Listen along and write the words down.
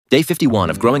Day 51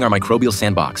 of growing our microbial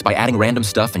sandbox by adding random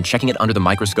stuff and checking it under the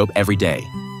microscope every day.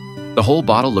 The whole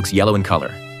bottle looks yellow in color.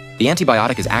 The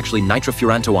antibiotic is actually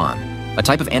nitrofurantoin, a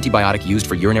type of antibiotic used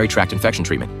for urinary tract infection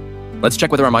treatment. Let's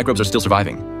check whether our microbes are still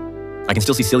surviving. I can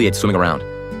still see ciliates swimming around.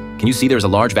 Can you see there's a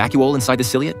large vacuole inside this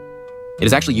ciliate? It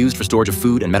is actually used for storage of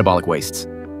food and metabolic wastes.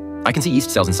 I can see yeast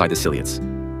cells inside the ciliates.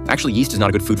 Actually, yeast is not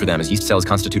a good food for them, as yeast cells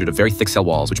constituted of very thick cell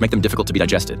walls, which make them difficult to be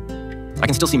digested. I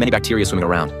can still see many bacteria swimming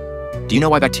around. Do you know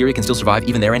why bacteria can still survive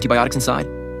even their antibiotics inside?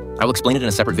 I will explain it in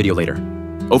a separate video later.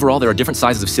 Overall, there are different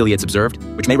sizes of ciliates observed,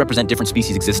 which may represent different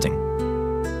species existing.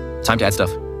 Time to add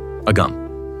stuff. A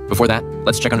gum. Before that,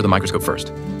 let's check under the microscope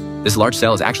first. This large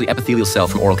cell is actually epithelial cell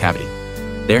from oral cavity.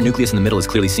 Their nucleus in the middle is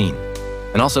clearly seen.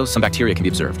 And also, some bacteria can be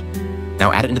observed.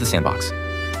 Now add it into the sandbox.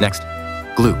 Next,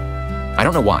 glue. I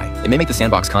don't know why. It may make the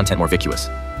sandbox content more viscous.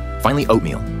 Finally,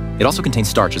 oatmeal. It also contains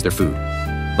starch as their food.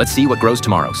 Let's see what grows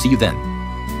tomorrow. See you then.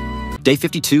 Day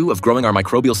 52 of growing our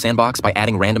microbial sandbox by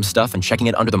adding random stuff and checking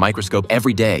it under the microscope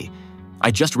every day. I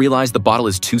just realized the bottle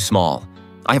is too small.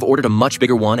 I have ordered a much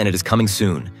bigger one and it is coming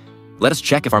soon. Let us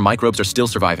check if our microbes are still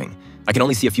surviving. I can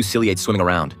only see a few ciliates swimming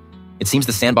around. It seems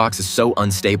the sandbox is so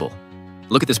unstable.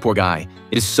 Look at this poor guy.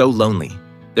 It is so lonely.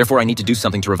 Therefore, I need to do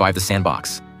something to revive the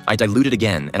sandbox. I dilute it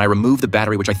again and I remove the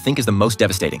battery, which I think is the most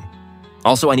devastating.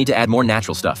 Also, I need to add more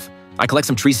natural stuff. I collect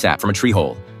some tree sap from a tree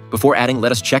hole. Before adding,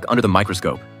 let us check under the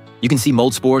microscope. You can see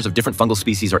mold spores of different fungal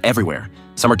species are everywhere.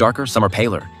 Some are darker, some are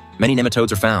paler. Many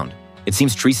nematodes are found. It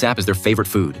seems tree sap is their favorite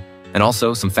food. And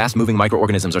also, some fast-moving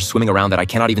microorganisms are swimming around that I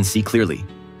cannot even see clearly.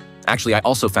 Actually, I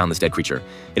also found this dead creature.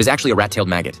 It is actually a rat-tailed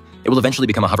maggot. It will eventually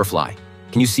become a hoverfly.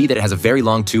 Can you see that it has a very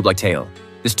long tube-like tail?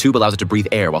 This tube allows it to breathe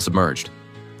air while submerged.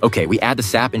 Okay, we add the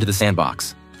sap into the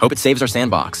sandbox. Hope it saves our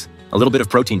sandbox. A little bit of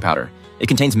protein powder. It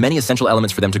contains many essential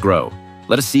elements for them to grow.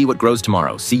 Let us see what grows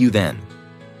tomorrow. See you then.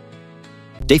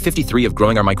 Day 53 of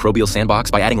growing our microbial sandbox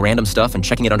by adding random stuff and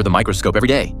checking it under the microscope every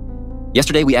day.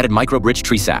 Yesterday, we added microbe-rich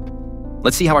tree sap.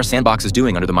 Let's see how our sandbox is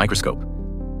doing under the microscope.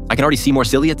 I can already see more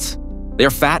ciliates. They are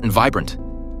fat and vibrant.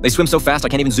 They swim so fast I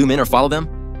can't even zoom in or follow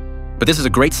them. But this is a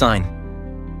great sign.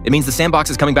 It means the sandbox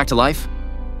is coming back to life.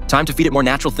 Time to feed it more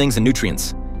natural things and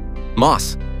nutrients.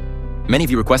 Moss. Many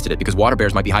of you requested it because water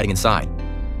bears might be hiding inside.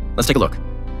 Let's take a look.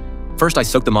 First, I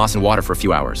soak the moss in water for a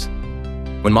few hours.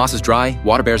 When moss is dry,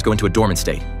 water bears go into a dormant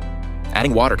state.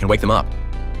 Adding water can wake them up.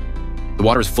 The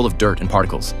water is full of dirt and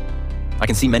particles. I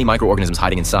can see many microorganisms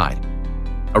hiding inside.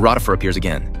 A rotifer appears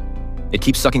again. It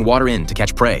keeps sucking water in to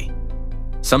catch prey.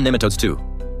 Some nematodes too,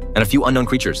 and a few unknown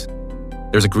creatures.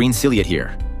 There's a green ciliate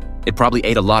here. It probably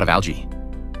ate a lot of algae.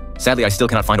 Sadly, I still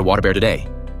cannot find a water bear today.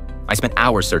 I spent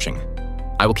hours searching.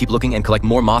 I will keep looking and collect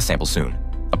more moss samples soon.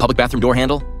 A public bathroom door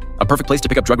handle, a perfect place to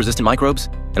pick up drug-resistant microbes,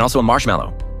 and also a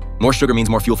marshmallow. More sugar means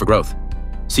more fuel for growth.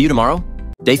 See you tomorrow.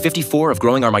 Day 54 of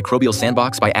growing our microbial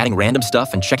sandbox by adding random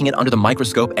stuff and checking it under the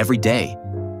microscope every day.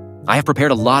 I have prepared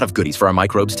a lot of goodies for our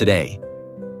microbes today.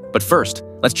 But first,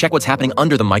 let's check what's happening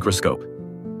under the microscope.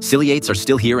 Ciliates are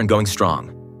still here and going strong.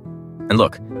 And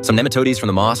look, some nematodes from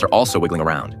the moss are also wiggling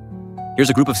around.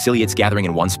 Here's a group of ciliates gathering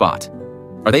in one spot.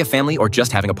 Are they a family or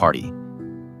just having a party?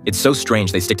 It's so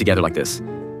strange they stick together like this.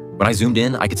 When I zoomed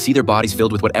in, I could see their bodies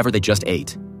filled with whatever they just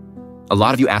ate. A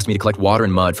lot of you asked me to collect water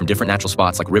and mud from different natural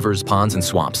spots like rivers, ponds, and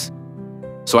swamps.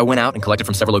 So I went out and collected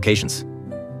from several locations.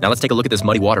 Now let's take a look at this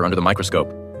muddy water under the microscope.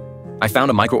 I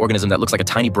found a microorganism that looks like a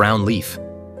tiny brown leaf.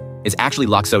 It's actually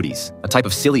Loxodes, a type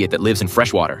of ciliate that lives in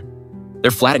fresh water.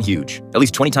 They're flat and huge, at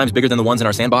least 20 times bigger than the ones in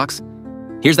our sandbox.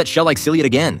 Here's that shell-like ciliate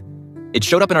again. It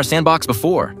showed up in our sandbox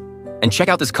before. And check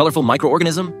out this colorful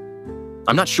microorganism.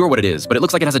 I'm not sure what it is, but it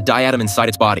looks like it has a diatom inside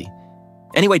its body.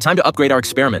 Anyway, time to upgrade our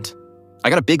experiment. I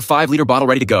got a big 5-liter bottle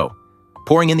ready to go.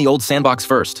 Pouring in the old sandbox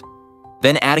first.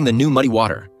 Then adding the new muddy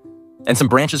water. And some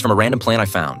branches from a random plant I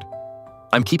found.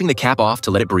 I'm keeping the cap off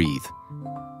to let it breathe.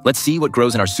 Let's see what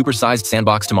grows in our supersized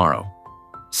sandbox tomorrow.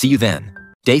 See you then.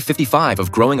 Day 55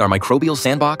 of growing our microbial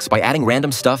sandbox by adding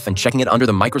random stuff and checking it under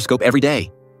the microscope every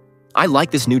day. I like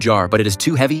this new jar, but it is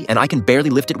too heavy and I can barely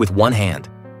lift it with one hand.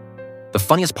 The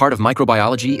funniest part of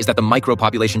microbiology is that the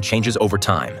micropopulation changes over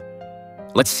time.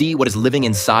 Let's see what is living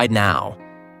inside now.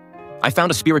 I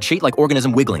found a spirochete-like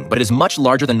organism wiggling, but it is much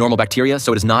larger than normal bacteria,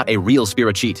 so it is not a real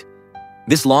spirochete.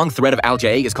 This long thread of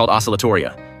algae is called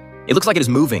oscillatoria. It looks like it is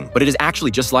moving, but it is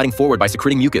actually just sliding forward by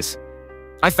secreting mucus.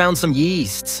 I found some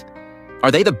yeasts.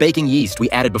 Are they the baking yeast we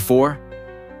added before?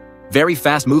 Very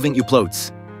fast-moving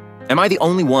euplotes. Am I the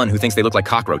only one who thinks they look like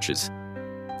cockroaches?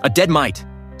 A dead mite.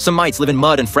 Some mites live in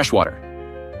mud and fresh water.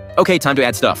 Okay, time to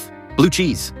add stuff. Blue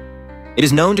cheese. It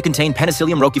is known to contain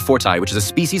Penicillium roqueforti, which is a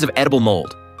species of edible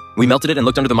mold. We melted it and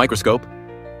looked under the microscope.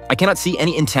 I cannot see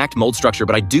any intact mold structure,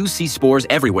 but I do see spores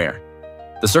everywhere.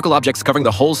 The circle objects covering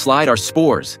the whole slide are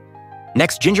spores.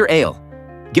 Next, ginger ale.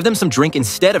 Give them some drink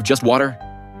instead of just water.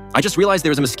 I just realized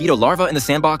there is a mosquito larva in the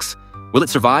sandbox. Will it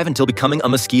survive until becoming a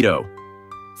mosquito?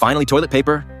 Finally, toilet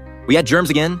paper. We had germs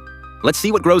again. Let's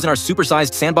see what grows in our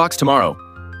supersized sandbox tomorrow.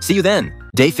 See you then.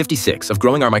 Day 56 of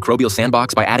growing our microbial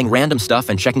sandbox by adding random stuff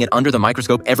and checking it under the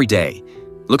microscope every day.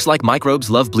 Looks like microbes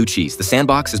love blue cheese. The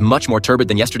sandbox is much more turbid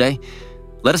than yesterday.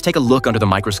 Let us take a look under the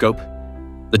microscope.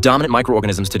 The dominant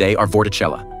microorganisms today are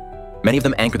Vorticella. Many of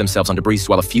them anchor themselves on debris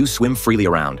while a few swim freely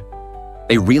around.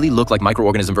 They really look like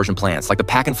microorganism version plants, like the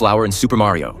pack-and-flower in Super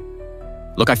Mario.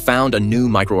 Look, I found a new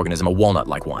microorganism, a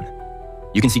walnut-like one.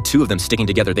 You can see two of them sticking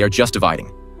together. They are just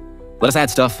dividing. Let us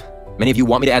add stuff. Many of you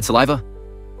want me to add saliva?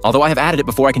 Although I have added it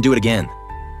before, I can do it again.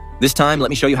 This time, let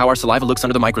me show you how our saliva looks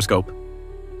under the microscope.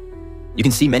 You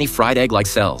can see many fried egg-like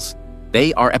cells.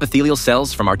 They are epithelial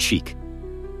cells from our cheek.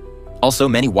 Also,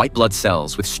 many white blood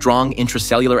cells with strong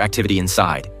intracellular activity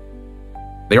inside.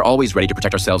 They are always ready to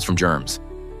protect ourselves from germs.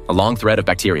 A long thread of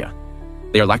bacteria.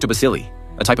 They are lactobacilli,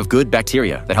 a type of good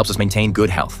bacteria that helps us maintain good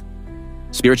health.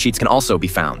 Spirit sheets can also be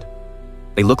found.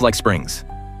 They look like springs.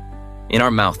 In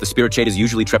our mouth, the spirit shade is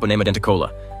usually Treponema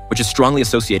denticola, which is strongly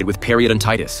associated with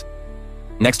periodontitis.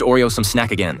 Next, Oreo, some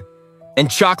snack again. And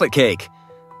chocolate cake!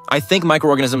 I think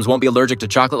microorganisms won't be allergic to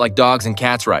chocolate like dogs and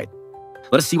cats, right?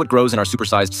 Let us see what grows in our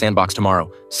supersized sandbox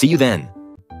tomorrow. See you then.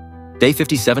 Day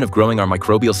 57 of growing our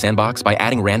microbial sandbox by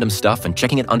adding random stuff and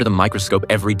checking it under the microscope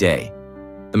every day.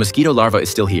 The mosquito larva is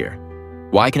still here.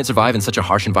 Why can it survive in such a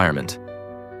harsh environment?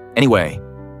 Anyway,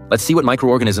 let's see what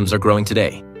microorganisms are growing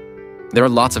today. There are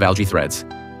lots of algae threads.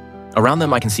 Around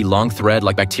them I can see long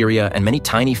thread-like bacteria and many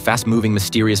tiny, fast-moving,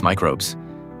 mysterious microbes.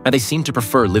 And they seem to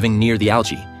prefer living near the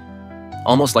algae,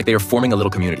 almost like they are forming a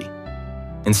little community.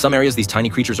 In some areas, these tiny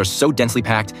creatures are so densely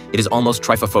packed, it is almost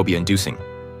trypophobia-inducing.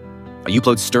 A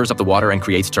euplode stirs up the water and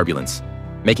creates turbulence,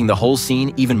 making the whole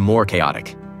scene even more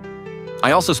chaotic.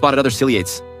 I also spotted other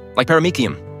ciliates, like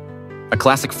Paramecium, a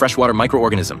classic freshwater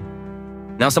microorganism.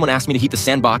 Now someone asked me to heat the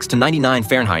sandbox to 99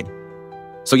 Fahrenheit.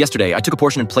 So yesterday, I took a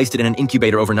portion and placed it in an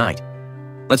incubator overnight.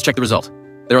 Let's check the result.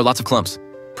 There are lots of clumps,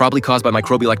 probably caused by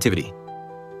microbial activity.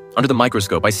 Under the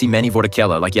microscope, I see many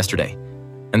Vorticella like yesterday,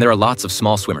 and there are lots of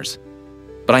small swimmers.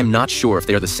 But I'm not sure if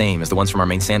they are the same as the ones from our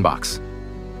main sandbox.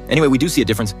 Anyway, we do see a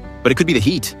difference, but it could be the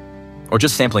heat, or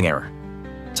just sampling error.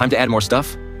 Time to add more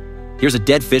stuff? Here's a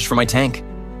dead fish from my tank.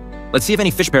 Let's see if any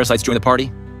fish parasites join the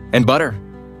party. And butter.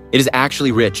 It is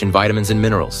actually rich in vitamins and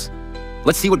minerals.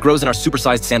 Let's see what grows in our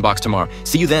supersized sandbox tomorrow.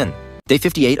 See you then. Day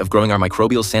 58 of growing our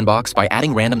microbial sandbox by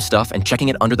adding random stuff and checking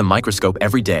it under the microscope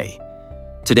every day.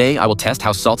 Today, I will test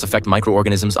how salts affect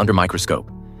microorganisms under microscope.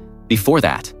 Before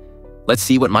that, let's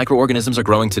see what microorganisms are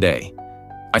growing today.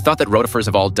 I thought that rotifers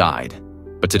have all died,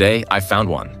 but today I found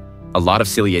one. A lot of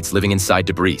ciliates living inside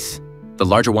debris. The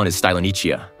larger one is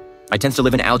Stylonychia. It tends to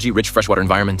live in algae-rich freshwater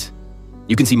environment.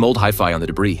 You can see mold hyphae on the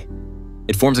debris.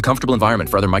 It forms a comfortable environment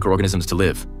for other microorganisms to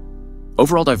live.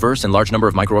 Overall, diverse and large number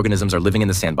of microorganisms are living in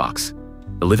the sandbox.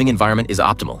 The living environment is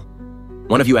optimal.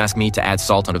 One of you asked me to add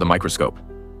salt under the microscope.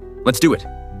 Let's do it.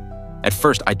 At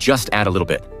first, I just add a little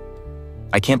bit.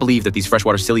 I can't believe that these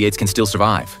freshwater ciliates can still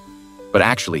survive. But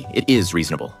actually, it is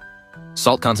reasonable.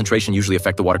 Salt concentration usually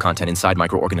affect the water content inside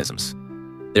microorganisms.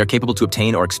 They are capable to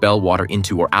obtain or expel water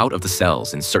into or out of the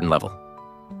cells in certain level.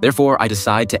 Therefore, I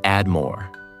decide to add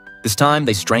more. This time,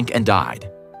 they shrank and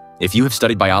died. If you have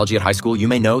studied biology at high school, you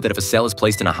may know that if a cell is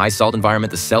placed in a high salt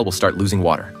environment, the cell will start losing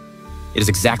water. It is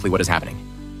exactly what is happening.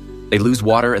 They lose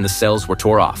water and the cells were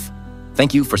tore off.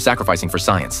 Thank you for sacrificing for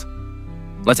science.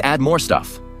 Let's add more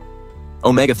stuff.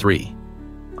 Omega-3.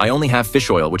 I only have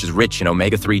fish oil, which is rich in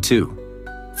omega-3 too.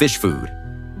 Fish food.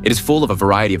 It is full of a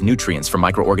variety of nutrients for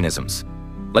microorganisms.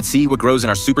 Let's see what grows in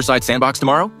our supersized sandbox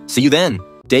tomorrow. See you then.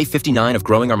 Day 59 of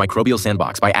growing our microbial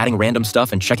sandbox by adding random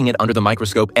stuff and checking it under the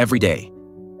microscope every day.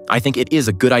 I think it is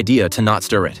a good idea to not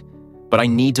stir it, but I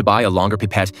need to buy a longer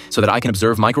pipette so that I can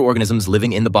observe microorganisms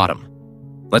living in the bottom.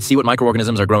 Let's see what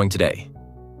microorganisms are growing today.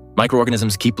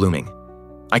 Microorganisms keep blooming.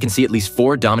 I can see at least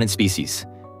 4 dominant species: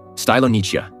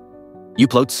 Stylonychia,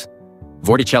 euplotes,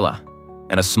 Vorticella,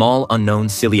 and a small unknown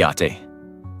ciliate.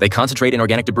 They concentrate in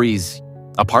organic debris.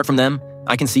 Apart from them,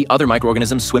 I can see other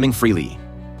microorganisms swimming freely.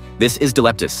 This is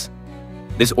Dileptus.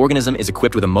 This organism is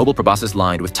equipped with a mobile proboscis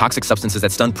lined with toxic substances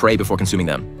that stun prey before consuming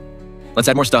them. Let's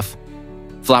add more stuff.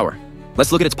 Flower.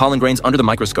 Let's look at its pollen grains under the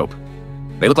microscope.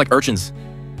 They look like urchins.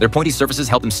 Their pointy surfaces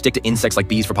help them stick to insects like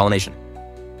bees for pollination.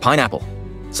 Pineapple.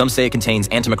 Some say it contains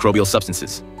antimicrobial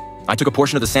substances. I took a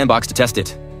portion of the sandbox to test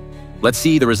it. Let's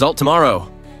see the result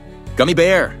tomorrow. Gummy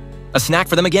bear. A snack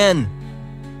for them again.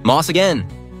 Moss again.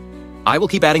 I will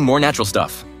keep adding more natural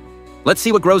stuff. Let's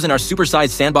see what grows in our supersized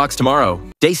sandbox tomorrow.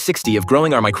 Day 60 of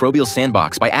growing our microbial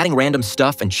sandbox by adding random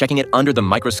stuff and checking it under the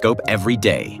microscope every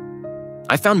day.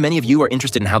 I found many of you are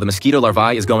interested in how the mosquito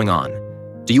larvae is going on.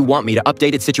 Do you want me to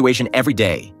update its situation every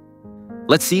day?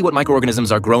 Let's see what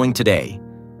microorganisms are growing today.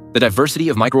 The diversity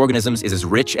of microorganisms is as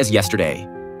rich as yesterday.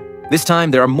 This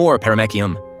time there are more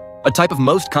Paramecium, a type of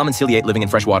most common ciliate living in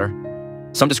freshwater.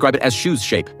 Some describe it as shoes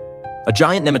shape, a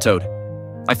giant nematode.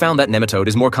 I found that nematode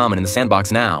is more common in the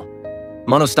sandbox now.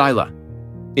 Monostyla.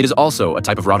 It is also a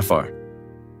type of rotifer.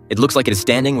 It looks like it is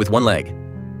standing with one leg.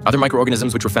 Other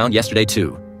microorganisms which were found yesterday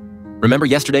too. Remember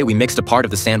yesterday we mixed a part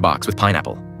of the sandbox with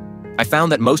pineapple. I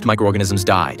found that most microorganisms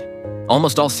died.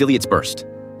 Almost all ciliates burst.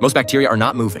 Most bacteria are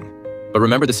not moving. But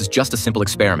remember, this is just a simple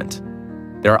experiment.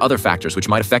 There are other factors which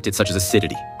might affect it, such as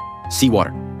acidity.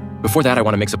 Seawater. Before that, I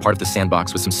want to mix a part of the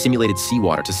sandbox with some simulated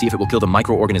seawater to see if it will kill the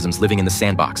microorganisms living in the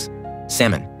sandbox.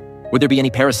 Salmon. Would there be any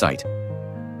parasite?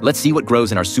 Let's see what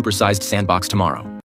grows in our supersized sandbox tomorrow.